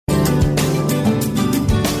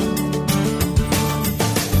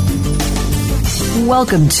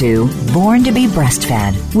Welcome to Born to be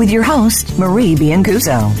Breastfed with your host, Marie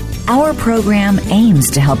Biancuso. Our program aims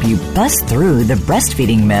to help you bust through the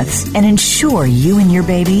breastfeeding myths and ensure you and your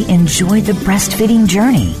baby enjoy the breastfeeding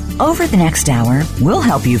journey. Over the next hour, we'll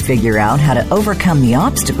help you figure out how to overcome the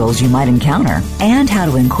obstacles you might encounter and how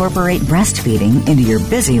to incorporate breastfeeding into your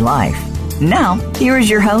busy life. Now, here is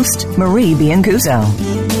your host, Marie Biancuso.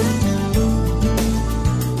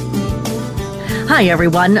 Hi,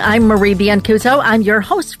 everyone. I'm Marie Biancuso. I'm your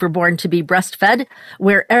host for Born to be Breastfed,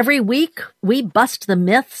 where every week we bust the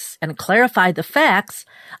myths and clarify the facts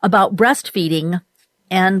about breastfeeding,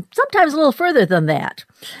 and sometimes a little further than that.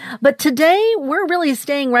 But today, we're really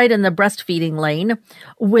staying right in the breastfeeding lane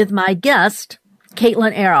with my guest,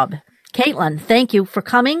 Caitlin Arab. Caitlin, thank you for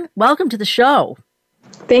coming. Welcome to the show.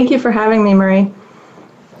 Thank you for having me, Marie.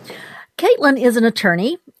 Caitlin is an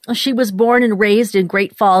attorney. She was born and raised in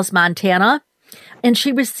Great Falls, Montana, and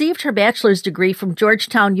she received her bachelor's degree from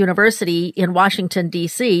Georgetown University in Washington,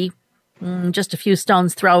 D.C., just a few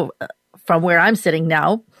stones throw from where I'm sitting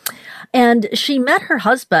now. And she met her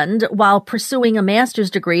husband while pursuing a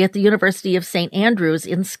master's degree at the University of St. Andrews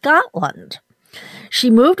in Scotland.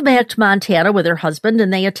 She moved back to Montana with her husband,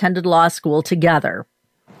 and they attended law school together.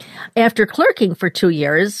 After clerking for 2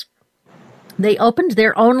 years, they opened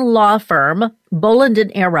their own law firm,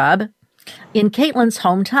 Boland & Arab, in Caitlin's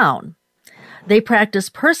hometown. They practice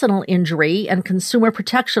personal injury and consumer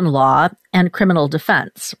protection law and criminal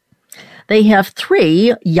defense. They have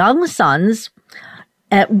 3 young sons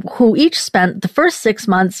who each spent the first 6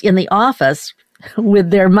 months in the office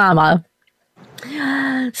with their mama.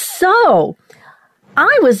 So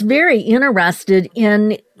I was very interested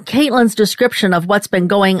in Caitlin's description of what's been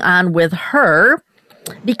going on with her,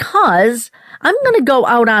 because I'm going to go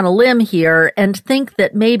out on a limb here and think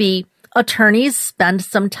that maybe attorneys spend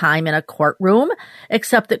some time in a courtroom,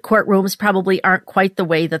 except that courtrooms probably aren't quite the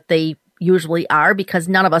way that they usually are, because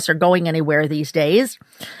none of us are going anywhere these days.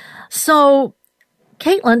 So,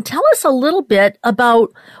 Caitlin, tell us a little bit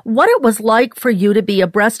about what it was like for you to be a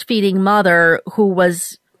breastfeeding mother who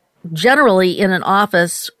was generally in an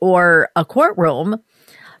office or a courtroom.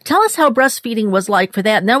 Tell us how breastfeeding was like for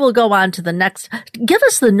that, and then we'll go on to the next. Give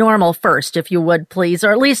us the normal first, if you would, please,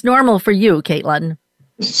 or at least normal for you, Caitlin.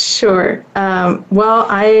 Sure.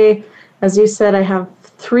 As you said, I have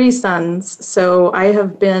 3 sons, so I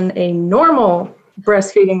have been a normal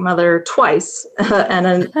breastfeeding mother twice,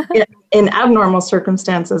 and in abnormal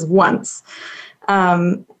circumstances once.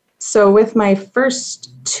 So with my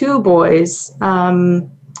first 2 boys,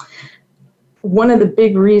 one of the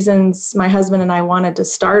big reasons my husband and I wanted to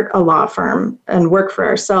start a law firm and work for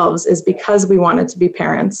ourselves is because we wanted to be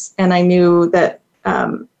parents. And I knew that,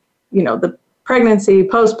 the pregnancy,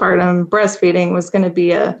 postpartum, breastfeeding was going to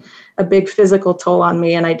be a big physical toll on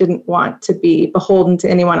me. And I didn't want to be beholden to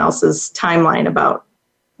anyone else's timeline about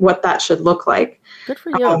what that should look like. Good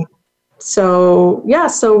for you. So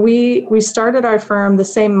we started our firm the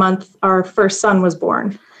same month our first son was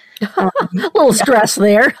born. A little stress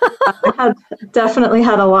there. I definitely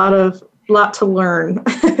had a lot to learn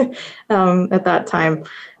at that time.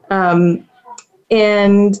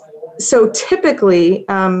 And so typically,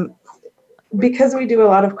 because we do a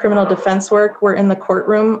lot of criminal defense work, we're in the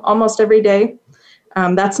courtroom almost every day.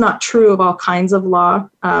 That's not true of all kinds of law,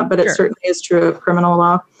 but it certainly is true of criminal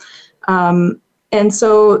law. And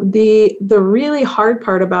so the really hard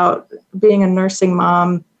part about being a nursing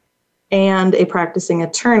mom and a practicing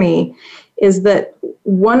attorney is that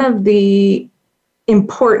one of the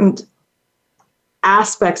important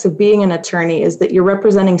aspects of being an attorney is that you're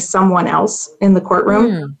representing someone else in the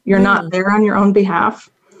courtroom. You're not there on your own behalf.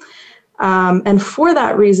 And for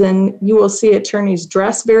that reason, you will see attorneys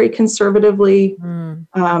dress very conservatively.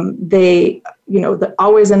 They, they're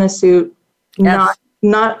always in a suit,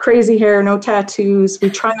 not crazy hair, no tattoos. We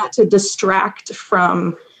try not to distract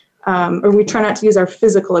from, or we try not to use our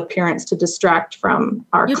physical appearance to distract from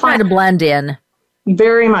our client. You try to blend in.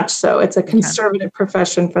 Very much so. It's a conservative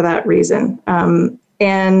profession for that reason.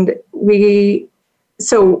 And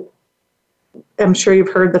so I'm sure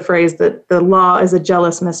you've heard the phrase that the law is a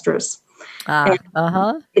jealous mistress.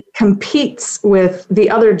 It competes with the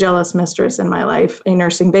other jealous mistress in my life, a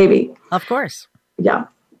nursing baby. Of course. Yeah.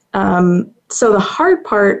 So the hard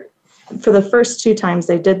part for the first 2 times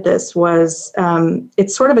they did this was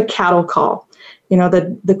it's sort of a cattle call.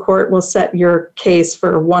 The court will set your case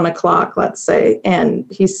for 1:00, let's say,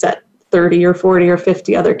 and he set 30 or 40 or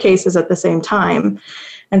 50 other cases at the same time.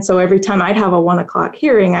 And so every time I'd have a 1:00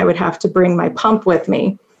 hearing, I would have to bring my pump with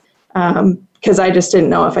me because I just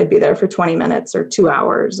didn't know if I'd be there for 20 minutes or 2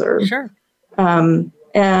 hours. Sure.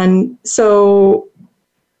 And so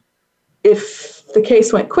if the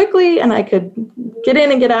case went quickly and I could get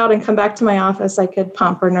in and get out and come back to my office, I could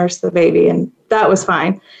pump or nurse the baby, and that was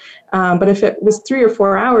fine. But if it was 3 or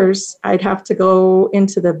 4 hours, I'd have to go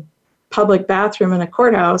into the public bathroom in a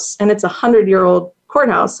courthouse, and it's a 100-year-old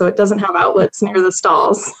courthouse, so it doesn't have outlets near the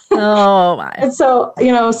stalls. Oh, my. And so,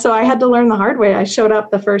 so I had to learn the hard way. I showed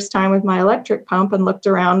up the first time with my electric pump and looked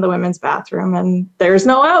around the women's bathroom, and there's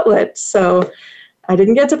no outlet. So I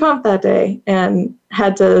didn't get to pump that day and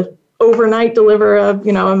had to overnight deliver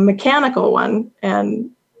a mechanical one. And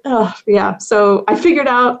so I figured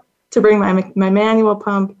out to bring my manual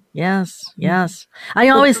pump. Yes. I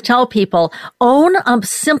always tell people, own a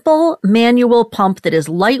simple manual pump that is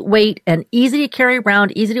lightweight and easy to carry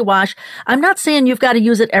around, easy to wash. I'm not saying you've got to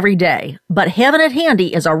use it every day, but having it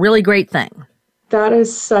handy is a really great thing. That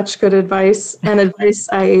is such good advice, and advice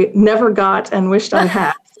I never got and wished I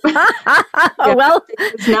had. Well,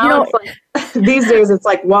 now it's like, these days it's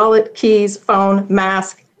like wallet, keys, phone,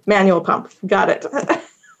 mask, manual pump. Got it.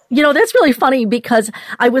 That's really funny because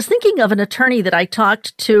I was thinking of an attorney that I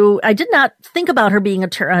talked to. I did not think about her being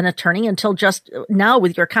an attorney until just now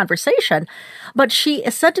with your conversation. But she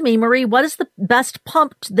said to me, Marie, what is the best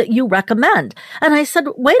pump that you recommend? And I said,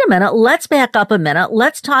 wait a minute, let's back up a minute.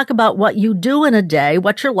 Let's talk about what you do in a day,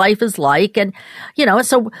 what your life is like. And,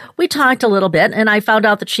 so we talked a little bit, and I found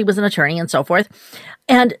out that she was an attorney and so forth.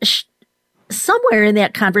 And somewhere in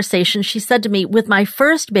that conversation, she said to me, with my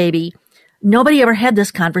first baby, nobody ever had this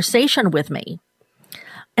conversation with me.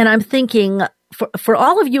 And I'm thinking, for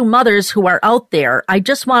all of you mothers who are out there, I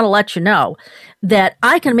just want to let you know that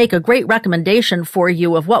I can make a great recommendation for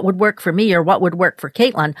you of what would work for me or what would work for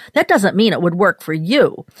Caitlin. That doesn't mean it would work for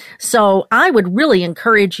you. So I would really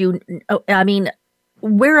encourage you,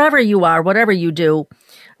 wherever you are, whatever you do,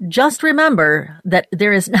 just remember that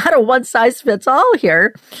there is not a one-size-fits-all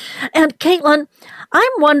here. And Caitlin,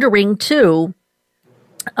 I'm wondering too,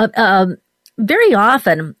 very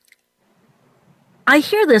often, I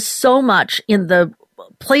hear this so much in the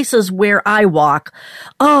places where I walk.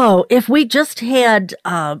 Oh, if we just had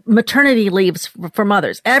maternity leaves for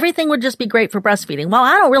mothers, everything would just be great for breastfeeding. Well,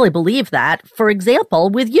 I don't really believe that. For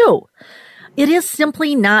example, with you, it is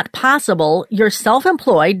simply not possible. You're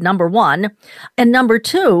self-employed, number one. And number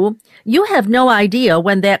two, you have no idea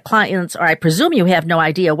when that client's, or I presume you have no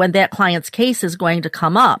idea when that client's case is going to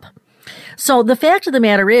come up. So the fact of the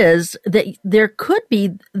matter is that there could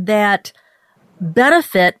be that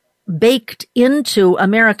benefit baked into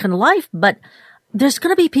American life, but there's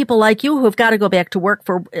going to be people like you who have got to go back to work,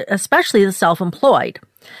 for especially the self-employed.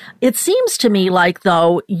 It seems to me like,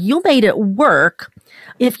 though, you made it work.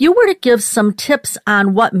 If you were to give some tips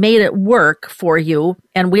on what made it work for you,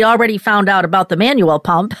 and we already found out about the manual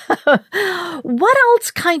pump, what else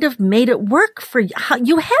kind of made it work for you? How,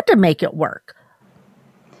 you had to make it work.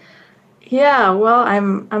 Yeah, well,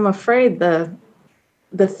 I'm afraid the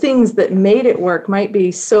things that made it work might be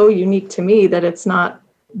so unique to me that it's not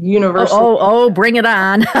universal. Oh, bring it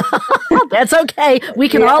on. That's okay. We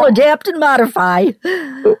can all adapt and modify.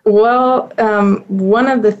 Well, one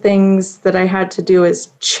of the things that I had to do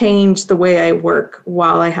is change the way I work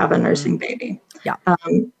while I have a nursing baby. Yeah.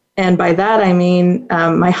 And by that, I mean,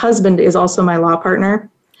 my husband is also my law partner,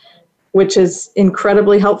 which is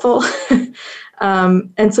incredibly helpful.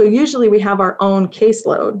 And so usually we have our own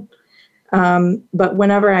caseload. But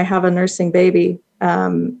whenever I have a nursing baby,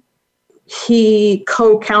 he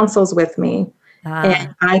co-counsels with me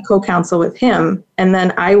and I co-counsel with him. And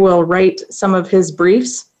then I will write some of his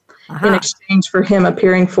briefs in exchange for him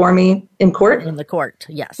appearing for me in court. In the court,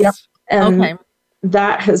 yes. Yep. And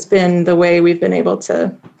that has been the way we've been able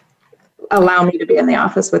to allow me to be in the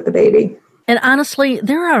office with the baby. And honestly,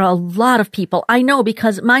 there are a lot of people I know,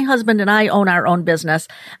 because my husband and I own our own business.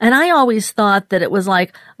 And I always thought that it was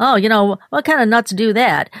like, oh, what kind of nuts do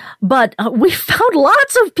that? But we found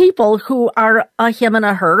lots of people who are a him and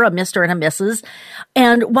a her, a Mr. and a Mrs.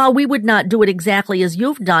 And while we would not do it exactly as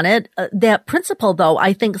you've done it, that principle, though,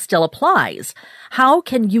 I think still applies. How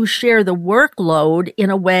can you share the workload in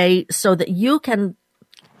a way so that you can,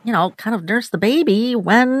 kind of nurse the baby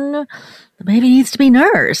when the baby needs to be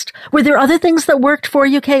nursed? Were there other things that worked for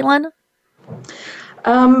you, Caitlin?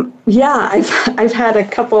 Yeah, I've had a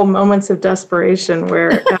couple moments of desperation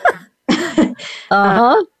where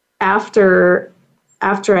after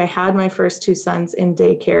I had my first two sons in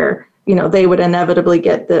daycare, they would inevitably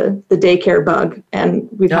get the daycare bug, and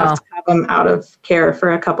we'd have to have them out of care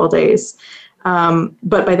for a couple days.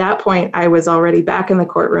 But by that point, I was already back in the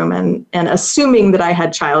courtroom and assuming that I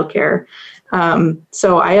had childcare.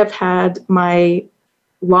 So I have had my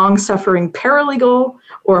long-suffering paralegal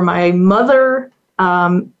or my mother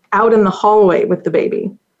out in the hallway with the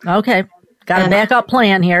baby. Okay. Got a backup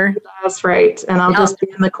plan here. That's right. And I'll just be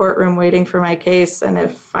in the courtroom waiting for my case. And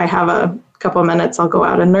if I have a couple minutes, I'll go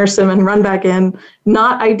out and nurse him and run back in.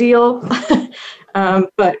 Not ideal,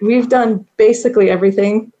 but we've done basically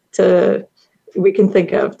everything we can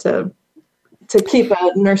think of to keep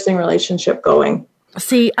a nursing relationship going.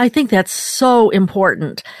 See, I think that's so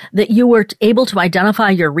important that you were able to identify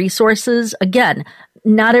your resources. Again,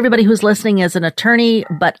 not everybody who's listening is an attorney,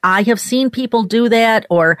 but I have seen people do that,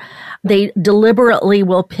 or they deliberately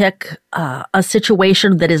will pick a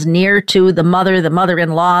situation that is near to the mother, the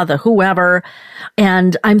mother-in-law, the whoever.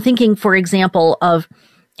 And I'm thinking, for example, of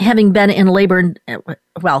having been in labor,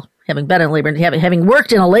 having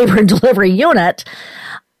worked in a labor and delivery unit.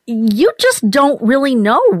 You just don't really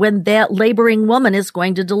know when that laboring woman is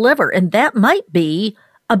going to deliver. And that might be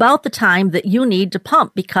about the time that you need to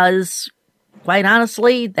pump, because quite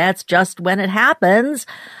honestly, that's just when it happens.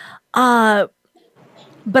 But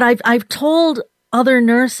I've told other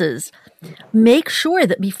nurses, make sure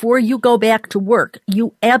that before you go back to work,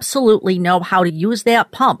 you absolutely know how to use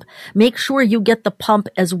that pump. Make sure you get the pump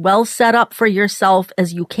as well set up for yourself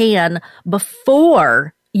as you can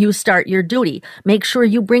before you start your duty. Make sure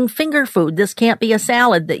you bring finger food. This can't be a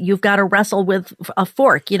salad that you've got to wrestle with a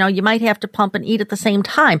fork. You might have to pump and eat at the same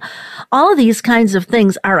time. All of these kinds of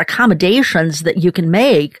things are accommodations that you can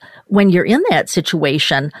make when you're in that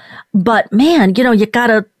situation. But man, you got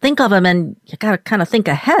to think of them, and you got to kind of think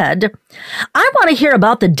ahead. I want to hear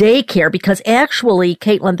about the daycare, because actually,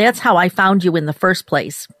 Caitlin, that's how I found you in the first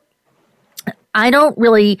place. I don't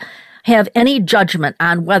really have any judgment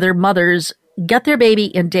on whether mothers get their baby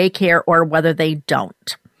in daycare or whether they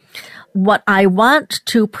don't. What I want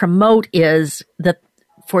to promote is that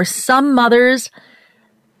for some mothers,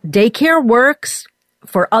 daycare works.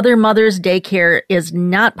 For other mothers, daycare is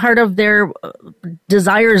not part of their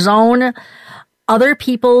desire zone. Other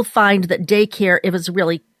people find that daycare is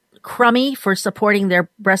really crummy for supporting their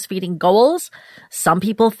breastfeeding goals. Some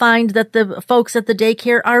people find that the folks at the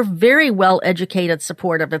daycare are very well educated,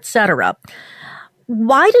 supportive, etc.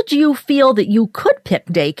 Why did you feel that you could pick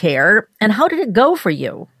daycare, and how did it go for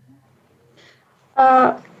you?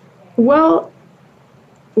 Well,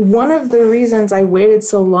 one of the reasons I waited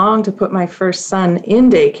so long to put my first son in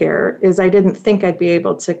daycare is I didn't think I'd be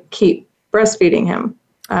able to keep breastfeeding him.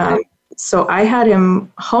 So I had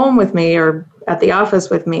him home with me, or at the office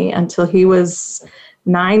with me, until he was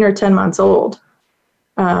 9 or 10 months old.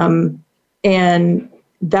 And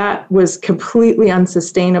that was completely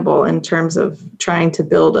unsustainable in terms of trying to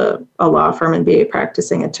build a law firm and be a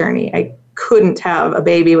practicing attorney. I couldn't have a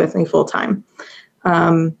baby with me full time.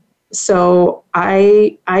 So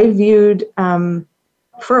I viewed,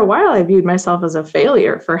 for a while, I viewed myself as a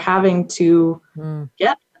failure for having to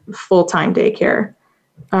get full-time daycare.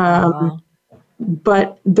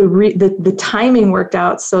 But the timing worked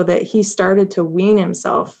out so that he started to wean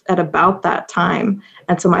himself at about that time.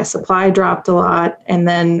 And so my supply dropped a lot. And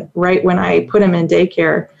then right when I put him in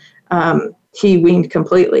daycare, he weaned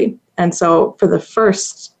completely. And so for the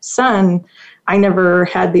first son, I never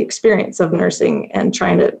had the experience of nursing and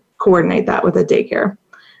trying to coordinate that with a daycare.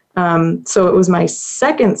 So it was my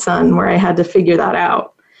second son where I had to figure that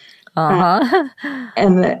out.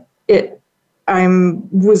 And I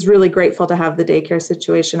was really grateful to have the daycare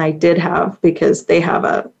situation I did have, because they have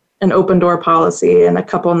an open door policy and a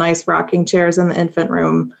couple nice rocking chairs in the infant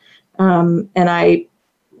room. And I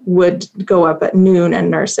would go up at noon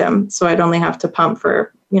and nurse him. So I'd only have to pump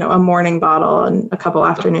for, a morning bottle and a couple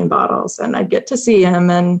afternoon bottles, and I'd get to see him.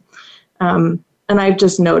 And I've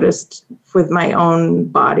just noticed with my own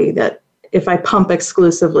body that if I pump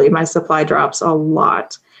exclusively, my supply drops a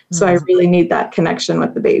lot. So I really need that connection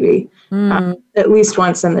with the baby at least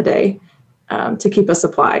once in the day to keep a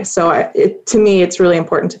supply. So to me, it's really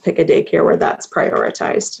important to pick a daycare where that's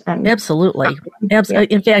prioritized. And Absolutely.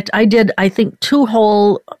 In fact, I did, I think, 2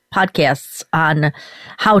 whole podcasts on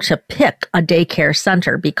how to pick a daycare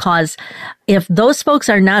center, because if those folks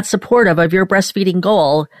are not supportive of your breastfeeding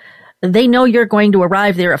goal, they know you're going to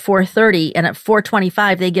arrive there at 4:30, and at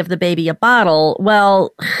 4:25 they give the baby a bottle.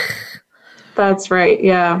 Well, that's right.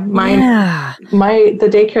 Yeah. The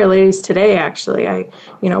daycare ladies today, actually,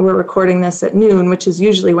 we're recording this at noon, which is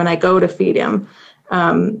usually when I go to feed him.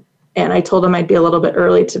 And I told them I'd be a little bit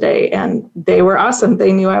early today, and they were awesome.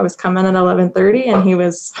 They knew I was coming at 11:30 and he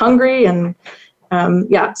was hungry. And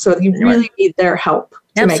so you really need their help.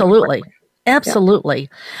 Absolutely. Absolutely.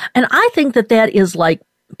 Yeah. And I think that is like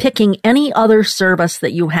picking any other service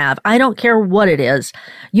that you have. I don't care what it is.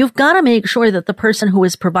 You've got to make sure that the person who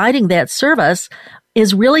is providing that service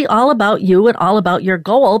is really all about you and all about your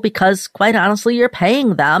goal because, quite honestly, you're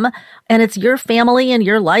paying them and it's your family and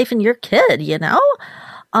your life and your kid, you know?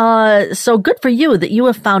 So good for you that you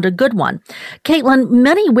have found a good one. Caitlin,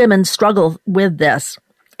 many women struggle with this,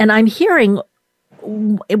 and I'm hearing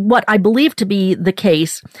what I believe to be the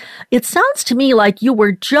case. It sounds to me like you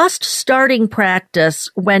were just starting practice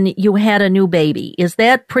when you had a new baby. Is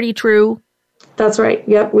that pretty true? That's right.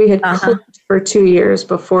 Yep. We had clipped for 2 years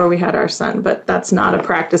before we had our son, but that's not a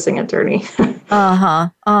practicing attorney.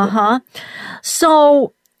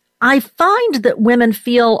 So I find that women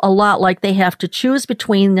feel a lot like they have to choose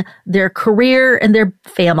between their career and their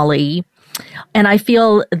family. And I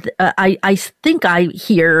feel, I think I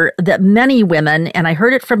hear that many women, and I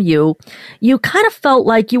heard it from you, you kind of felt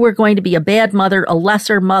like you were going to be a bad mother, a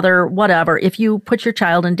lesser mother, whatever, if you put your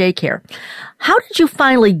child in daycare. How did you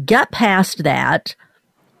finally get past that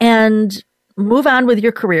and move on with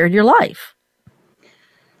your career and your life?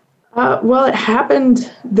 Well, it happened,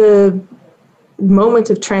 the moment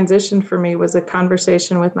of transition for me was a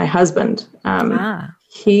conversation with my husband.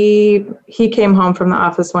 He came home from the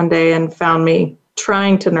office one day and found me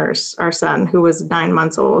trying to nurse our son, who was 9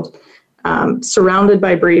 months old, surrounded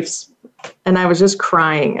by briefs, and I was just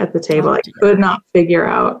crying at the table. I could not figure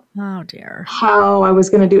out how I was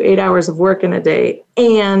going to do 8 hours of work in a day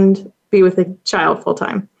and be with a child full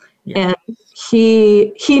time. Yeah. And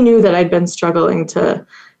he knew that I'd been struggling to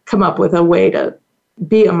come up with a way to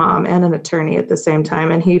be a mom and an attorney at the same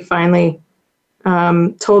time, and he finally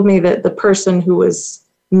told me that the person who was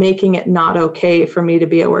making it not okay for me to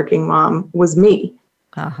be a working mom was me.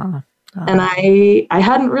 And I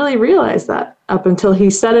hadn't really realized that up until he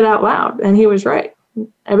said it out loud, and he was right.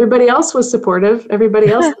 Everybody else was supportive. Everybody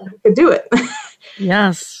else could do it.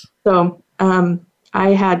 Yes. So I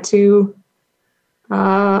had to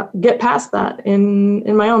get past that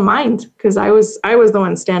in my own mind because I was the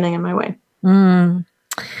one standing in my way.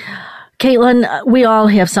 Caitlin, we all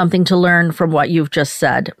have something to learn from what you've just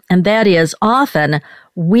said, and that is often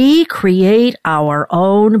we create our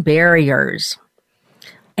own barriers,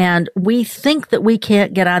 and we think that we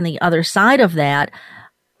can't get on the other side of that,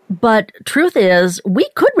 but truth is we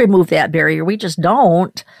could remove that barrier. We just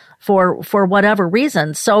don't for whatever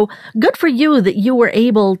reason. So good for you that you were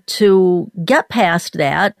able to get past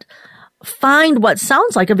that, find what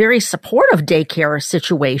sounds like a very supportive daycare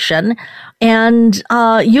situation, and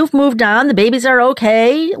you've moved on. The babies are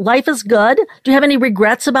okay. Life is good. Do you have any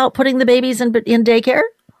regrets about putting the babies in daycare?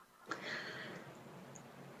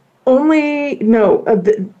 No.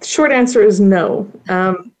 The short answer is no.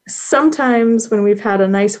 Sometimes when we've had a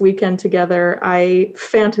nice weekend together, I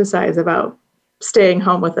fantasize about staying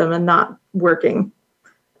home with them and not working.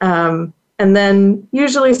 And then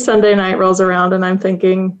usually Sunday night rolls around and I'm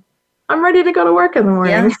thinking, I'm ready to go to work in the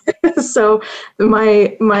morning. Yeah. So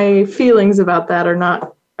my feelings about that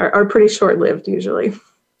are pretty short-lived usually.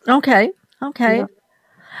 Okay.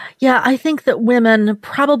 Yeah, I think that women,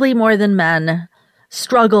 probably more than men,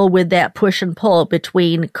 struggle with that push and pull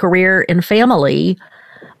between career and family.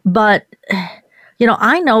 But,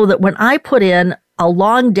 I know that when I put in a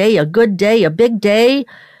long day, a good day, a big day,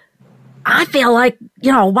 I feel like,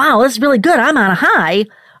 wow, this is really good. I'm on a high.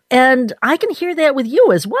 And I can hear that with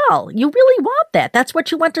you as well. You really want that. That's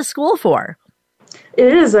what you went to school for.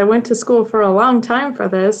 It is. I went to school for a long time for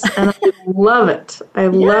this, and I love it. I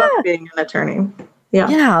love being an attorney.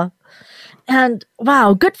 Yeah. And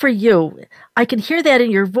wow, good for you. I can hear that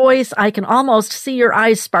in your voice. I can almost see your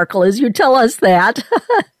eyes sparkle as you tell us that.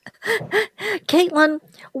 Caitlin,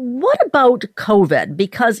 what about COVID?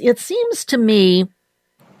 Because it seems to me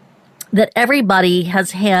that everybody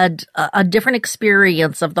has had a different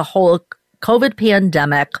experience of the whole COVID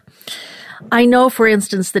pandemic. I know, for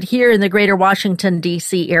instance, that here in the greater Washington,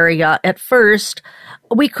 D.C. area, at first,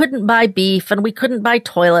 we couldn't buy beef and we couldn't buy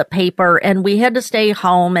toilet paper and we had to stay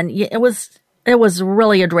home. And it was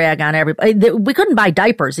really a drag on everybody. We couldn't buy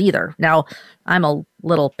diapers either. Now, I'm a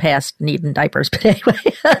little past needing diapers, but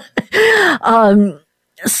anyway.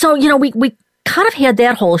 So, we kind of had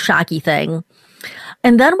that whole shocky thing.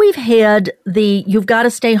 And then we've had you've got to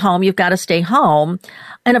stay home.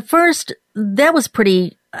 And at first, that was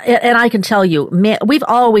pretty, and I can tell you, we've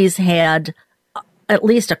always had at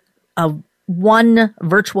least a one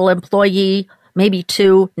virtual employee, maybe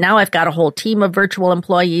two. Now I've got a whole team of virtual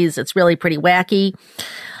employees. It's really pretty wacky.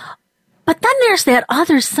 But then there's that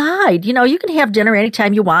other side. You can have dinner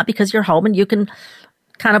anytime you want because you're home and you can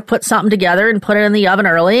kind of put something together and put it in the oven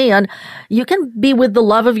early, and you can be with the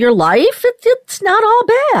love of your life. It's not all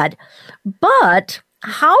bad. But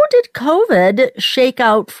how did COVID shake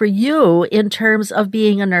out for you in terms of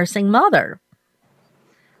being a nursing mother?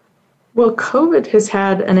 Well, COVID has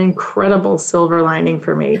had an incredible silver lining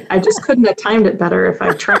for me. I just couldn't have timed it better if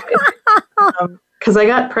I tried. Because I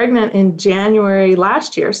got pregnant in January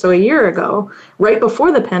last year, so a year ago, right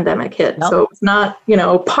before the pandemic hit. Yep. So it was not,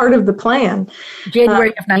 part of the plan.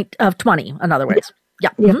 January of 20, in other words. Yeah.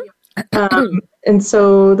 Yeah. Mm-hmm. And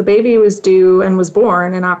so the baby was due and was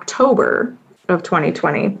born in October of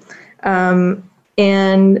 2020.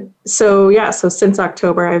 And so since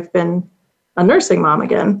October, I've been a nursing mom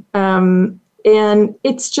again. And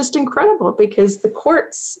it's just incredible because the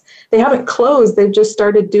courts, they haven't closed. They've just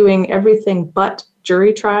started doing everything but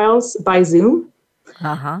jury trials by Zoom.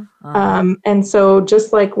 And so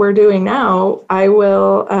just like we're doing now, I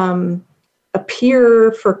will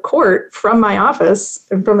appear for court from my office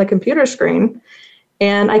and from the computer screen,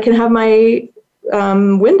 and I can have my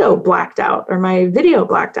window blacked out or my video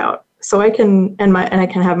blacked out. So I can I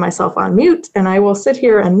can have myself on mute, and I will sit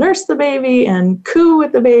here and nurse the baby and coo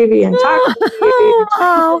with the baby and talk to the baby and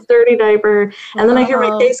change his dirty diaper. And then I hear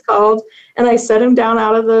my case called, and I set him down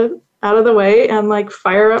out of the way and like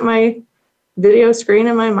fire up my video screen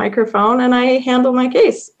and my microphone, and I handle my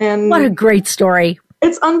case. And what a great story!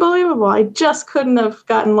 It's unbelievable. I just couldn't have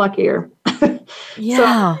gotten luckier.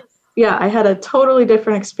 Yeah. So, yeah, I had a totally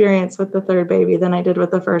different experience with the third baby than I did with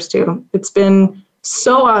the first two. It's been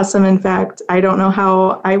so awesome. In fact, I don't know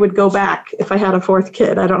how I would go back if I had a fourth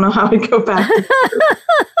kid. I don't know how I'd go back.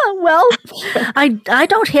 Well, I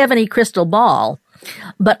don't have any crystal ball,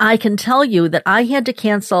 but I can tell you that I had to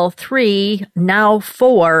cancel 3, now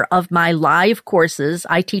 4 of my live courses.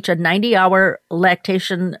 I teach a 90-hour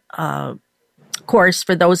lactation course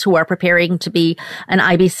for those who are preparing to be an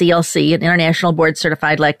IBCLC, an International Board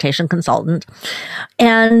Certified Lactation Consultant.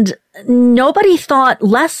 And nobody thought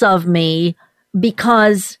less of me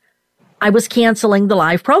because I was canceling the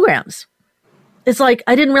live programs. It's like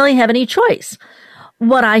I didn't really have any choice.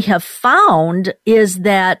 What I have found is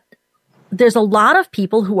that there's a lot of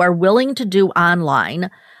people who are willing to do online.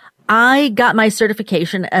 I got my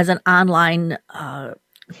certification as an online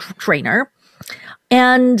trainer,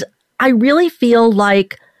 and I really feel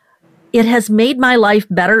like it has made my life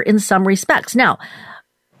better in some respects. Now,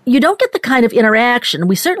 you don't get the kind of interaction.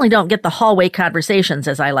 We certainly don't get the hallway conversations,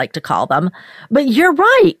 as I like to call them. But you're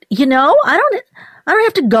right. I don't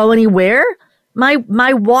have to go anywhere. My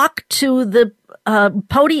walk to the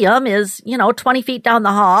podium is, 20 feet down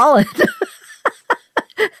the hall.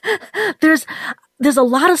 There's a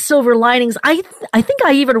lot of silver linings. I think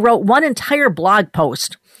I even wrote one entire blog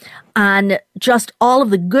post on just all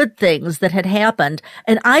of the good things that had happened.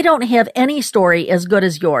 And I don't have any story as good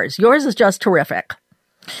as yours. Yours is just terrific.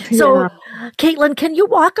 So, Caitlin, can you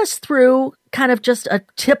walk us through kind of just a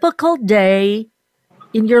typical day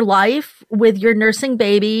in your life with your nursing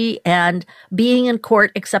baby and being in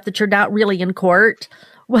court, except that you're not really in court?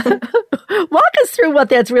 Walk us through what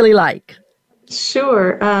that's really like.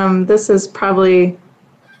 Sure. This is probably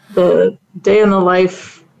the day in the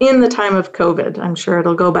life in the time of COVID. I'm sure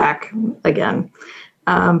it'll go back again.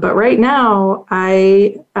 But right now,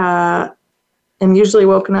 I am usually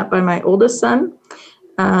woken up by my oldest son.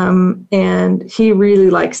 And he really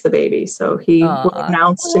likes the baby. So he will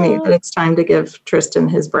announce to me that it's time to give Tristan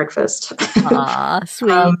his breakfast.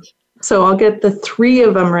 Sweet. So I'll get the 3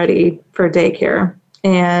 of them ready for daycare.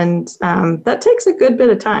 And that takes a good bit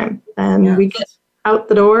of time. And we get out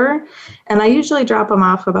the door, and I usually drop them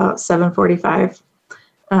off about 7:45.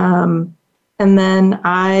 And then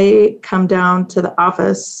I come down to the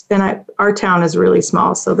office, and our town is really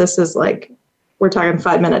small. So this is like, we're talking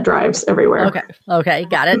 5-minute drives everywhere. Okay.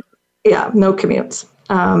 Got it. Yeah. No commutes.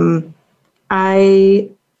 I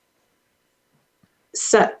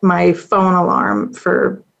set my phone alarm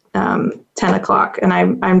for 10 o'clock, and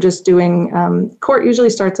I'm just doing, court usually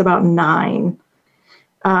starts about 9.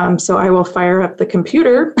 So I will fire up the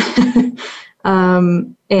computer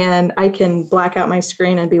and I can black out my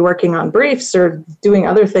screen and be working on briefs or doing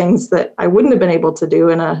other things that I wouldn't have been able to do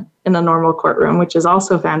in a normal courtroom, which is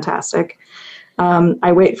also fantastic.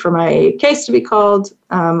 I wait for my case to be called.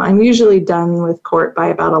 I'm usually done with court by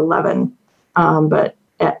about 11. But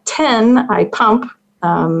at 10, I pump.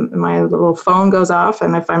 My little phone goes off.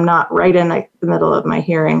 And if I'm not right in the middle of my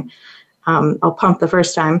hearing, I'll pump the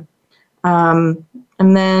first time.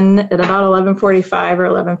 And then at about 11:45 or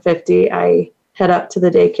 11:50, I head up to the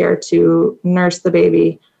daycare to nurse the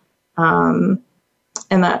baby. And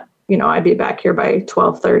that, I'd be back here by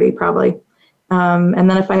 12:30 probably. And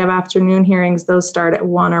then if I have afternoon hearings, those start at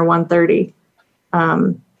 1 or 1:30.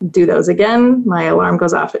 Do those again. My alarm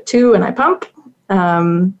goes off at 2 and I pump.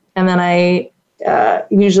 And then I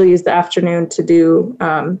usually use the afternoon to do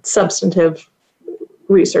substantive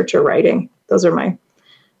research or writing. Those are my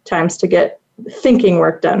times to get thinking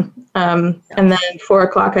work done. And then 4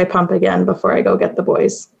 o'clock, I pump again before I go get the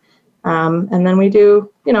boys. And then we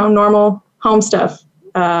do, normal home stuff,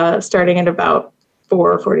 starting at about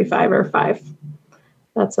 4:45 or 5.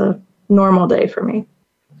 That's a normal day for me.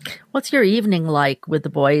 What's your evening like with the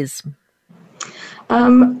boys?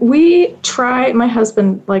 My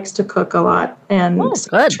husband likes to cook a lot, and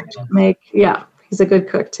good. He's a good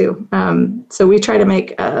cook too. So we try to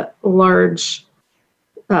make a large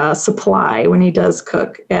supply when he does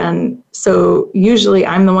cook. And so usually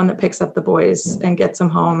I'm the one that picks up the boys and gets them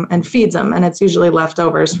home and feeds them. And it's usually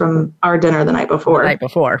leftovers from our dinner the night before.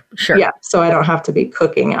 Sure. Yeah. So I don't have to be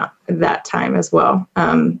cooking at that time as well.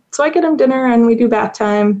 So I get them dinner and we do bath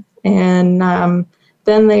time. And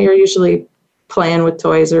then they are usually playing with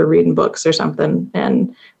toys or reading books or something.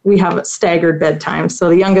 And we have a staggered bedtime. So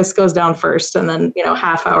the youngest goes down first and then,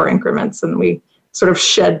 half-hour increments, and we sort of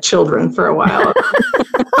shed children for a while.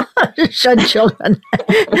 Shed children.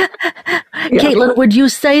 Caitlin, would you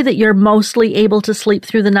say that you're mostly able to sleep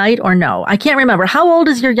through the night or no? I can't remember. How old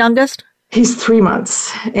is your youngest? He's 3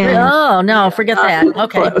 months. And forget that.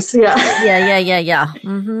 Okay. Close, yeah. Yeah.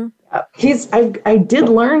 Mm-hmm. I did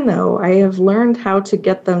learn, though. I have learned how to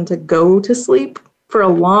get them to go to sleep for a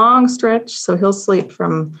long stretch. So he'll sleep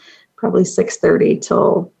from probably 6:30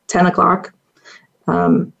 till 10 o'clock.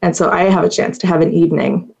 And so I have a chance to have an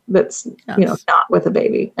evening that's, not with a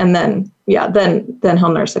baby. And then he'll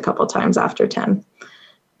nurse a couple times after 10.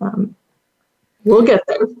 We'll get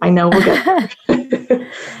there. I know we'll get there.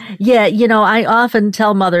 Yeah, I often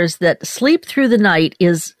tell mothers that sleep through the night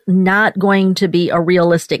is not going to be a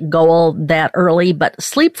realistic goal that early, but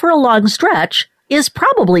sleep for a long stretch is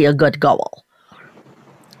probably a good goal.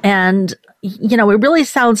 And, it really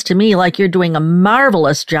sounds to me like you're doing a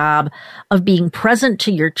marvelous job of being present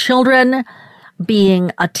to your children,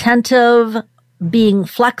 being attentive, being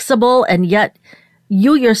flexible, and yet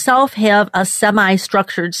you yourself have a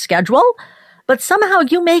semi-structured schedule, but somehow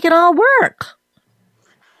you make it all work.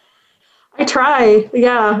 I try.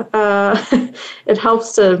 Yeah. It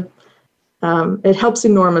helps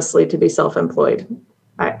enormously to be self-employed.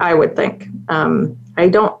 I would think. I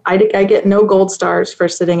get no gold stars for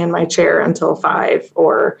sitting in my chair until 5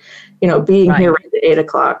 or, being here right at 8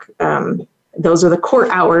 o'clock. Those are the court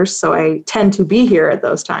hours. So I tend to be here at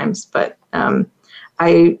those times, but,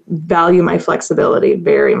 I value my flexibility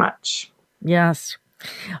very much. Yes.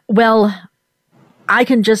 Well, I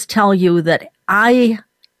can just tell you that I,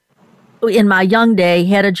 in my young day,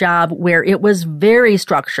 had a job where it was very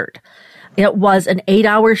structured. It was an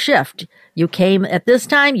 8-hour shift. You came at this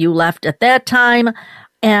time, you left at that time,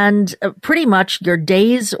 and pretty much your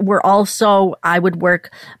days were also, I would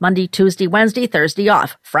work Monday, Tuesday, Wednesday, Thursday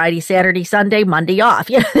off, Friday, Saturday, Sunday, Monday off.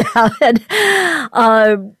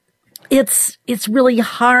 It's really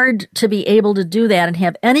hard to be able to do that and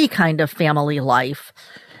have any kind of family life.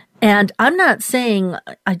 And I'm not saying,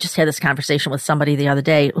 I just had this conversation with somebody the other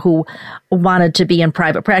day who wanted to be in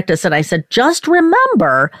private practice. And I said, just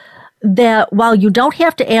remember that while you don't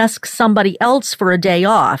have to ask somebody else for a day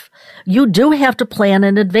off, you do have to plan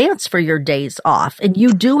in advance for your days off. And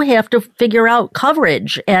you do have to figure out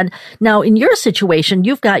coverage. And now in your situation,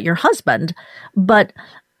 you've got your husband, but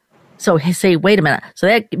so say, wait a minute. So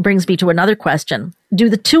that brings me to another question. Do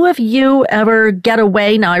the two of you ever get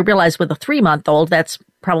away? Now I realize with a 3-month-old, that's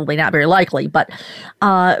probably not very likely, but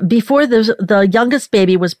before the youngest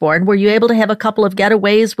baby was born, were you able to have a couple of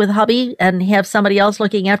getaways with hubby and have somebody else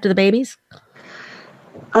looking after the babies?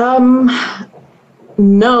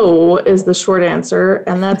 No is the short answer,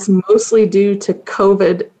 and that's mostly due to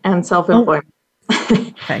COVID and self-employment.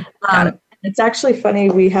 Oh. Okay, got it. It's actually funny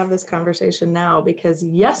we have this conversation now because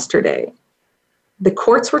yesterday the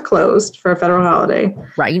courts were closed for a federal holiday.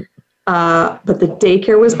 Right. But the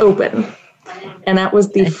daycare was open. And that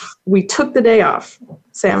was we took the day off,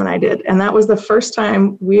 Sam and I did. And that was the first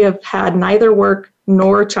time we have had neither work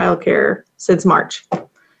nor childcare since March.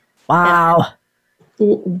 Wow.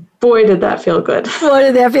 And boy, did that feel good. Boy,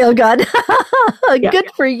 did that feel good. Yeah.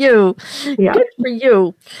 Good for you. Yeah. Good for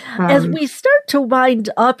you. As we start to wind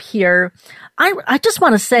up here, I just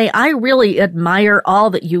want to say I really admire all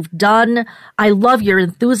that you've done. I love your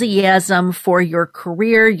enthusiasm for your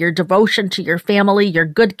career, your devotion to your family, your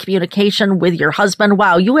good communication with your husband.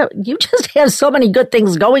 Wow, you just have so many good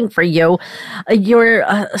things going for you.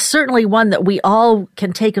 You're certainly one that we all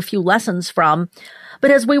can take a few lessons from.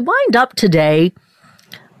 But as we wind up today,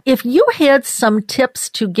 if you had some tips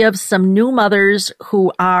to give some new mothers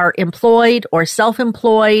who are employed or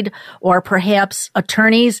self-employed or perhaps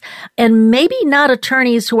attorneys, and maybe not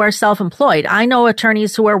attorneys who are self-employed. I know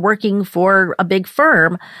attorneys who are working for a big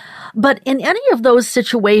firm. But in any of those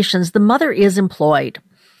situations, the mother is employed.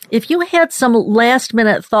 If you had some last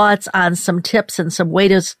minute thoughts on some tips and some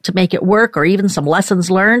ways to make it work, or even some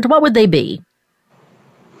lessons learned, what would they be?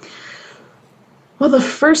 Well, the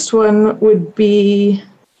first one would be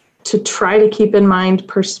to try to keep in mind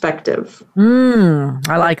perspective.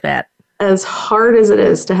 I like that. As hard as it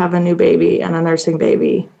is to have a new baby and a nursing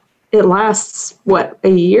baby, it lasts, a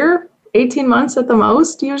year? 18 months at the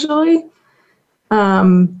most, usually.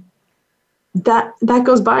 That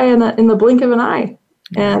goes by in the blink of an eye.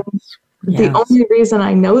 And the only reason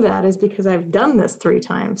I know that is because I've done this 3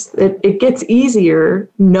 times. It gets easier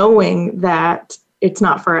knowing that it's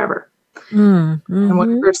not forever. And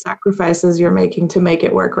whatever sacrifices you're making to make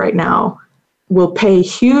it work right now will pay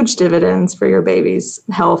huge dividends for your baby's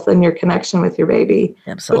health and your connection with your baby.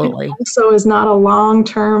 Absolutely. But it also is not a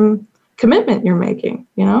long-term commitment you're making,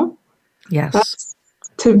 Yes.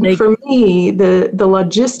 For me, the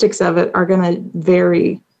logistics of it are going to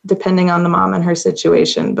vary depending on the mom and her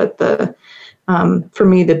situation. But for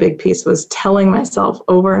me, the big piece was telling myself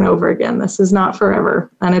over and over again, this is not forever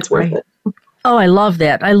and it's worth it. Oh, I love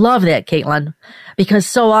that. I love that, Caitlin, because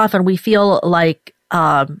so often we feel like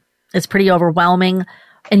it's pretty overwhelming.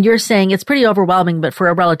 And you're saying it's pretty overwhelming, but for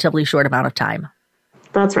a relatively short amount of time.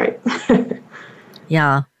 That's right.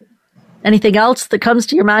 Yeah. Anything else that comes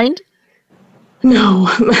to your mind? No.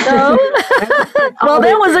 Well,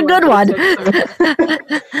 that was a good one.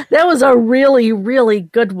 That was a really, really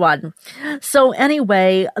good one. So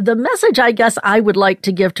anyway, the message I guess I would like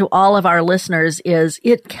to give to all of our listeners is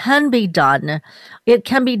it can be done. It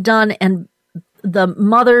can be done, and the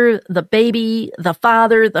mother, the baby, the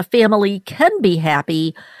father, the family can be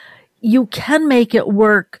happy. You can make it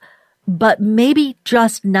work, but maybe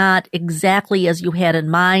just not exactly as you had in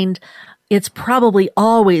mind. It's probably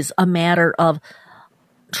always a matter of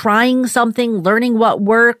trying something, learning what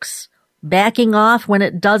works, backing off when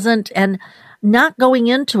it doesn't, and not going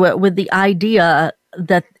into it with the idea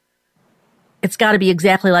that it's got to be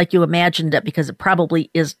exactly like you imagined it, because it probably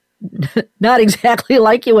is not exactly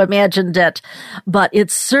like you imagined it, but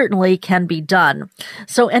it certainly can be done.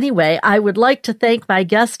 So anyway, I would like to thank my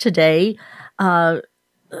guest today.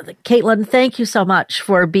 Caitlin, thank you so much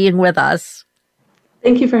for being with us.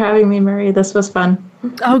 Thank you for having me, Marie. This was fun.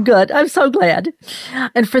 Oh, good. I'm so glad.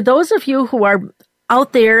 And for those of you who are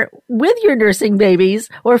out there with your nursing babies,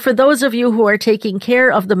 or for those of you who are taking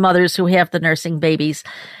care of the mothers who have the nursing babies,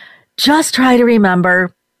 just try to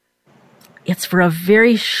remember it's for a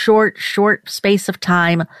very short space of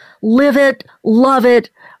time. Live it, love it,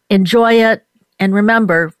 enjoy it, and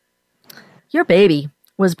remember, your baby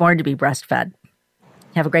was born to be breastfed.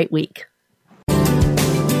 Have a great week.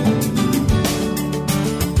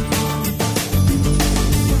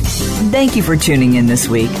 Thank you for tuning in this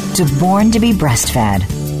week to Born to be Breastfed.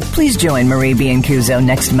 Please join Marie Biancuzzo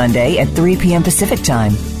next Monday at 3 p.m. Pacific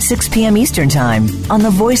Time, 6 p.m. Eastern Time on the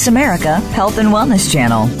Voice America Health and Wellness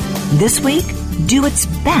Channel. This week, do what's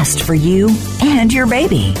best for you and your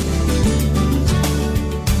baby.